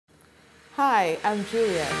Hi, I'm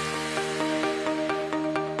Juliet.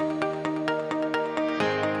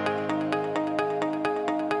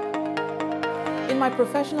 In my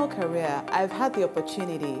professional career, I've had the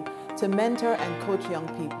opportunity to mentor and coach young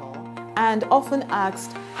people and often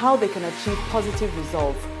asked how they can achieve positive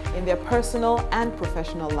results in their personal and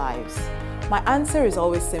professional lives. My answer is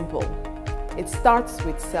always simple. It starts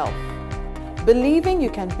with self. Believing you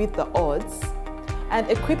can beat the odds and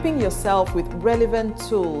equipping yourself with relevant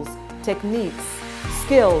tools, techniques,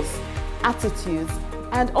 skills, attitudes,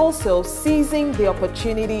 and also seizing the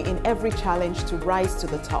opportunity in every challenge to rise to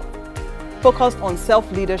the top. Focused on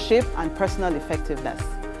self-leadership and personal effectiveness.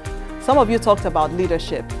 Some of you talked about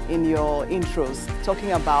leadership in your intros,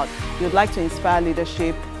 talking about you'd like to inspire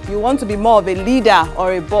leadership, you want to be more of a leader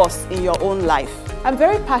or a boss in your own life. I'm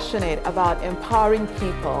very passionate about empowering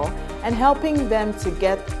people and helping them to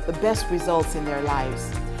get the best results in their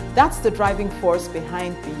lives. That's the driving force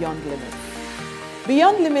behind Beyond Limits.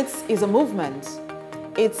 Beyond Limits is a movement.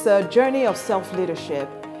 It's a journey of self-leadership.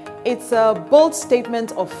 It's a bold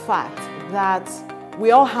statement of fact that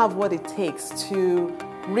we all have what it takes to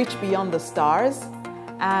reach beyond the stars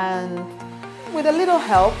and with a little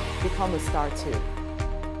help, become a star too.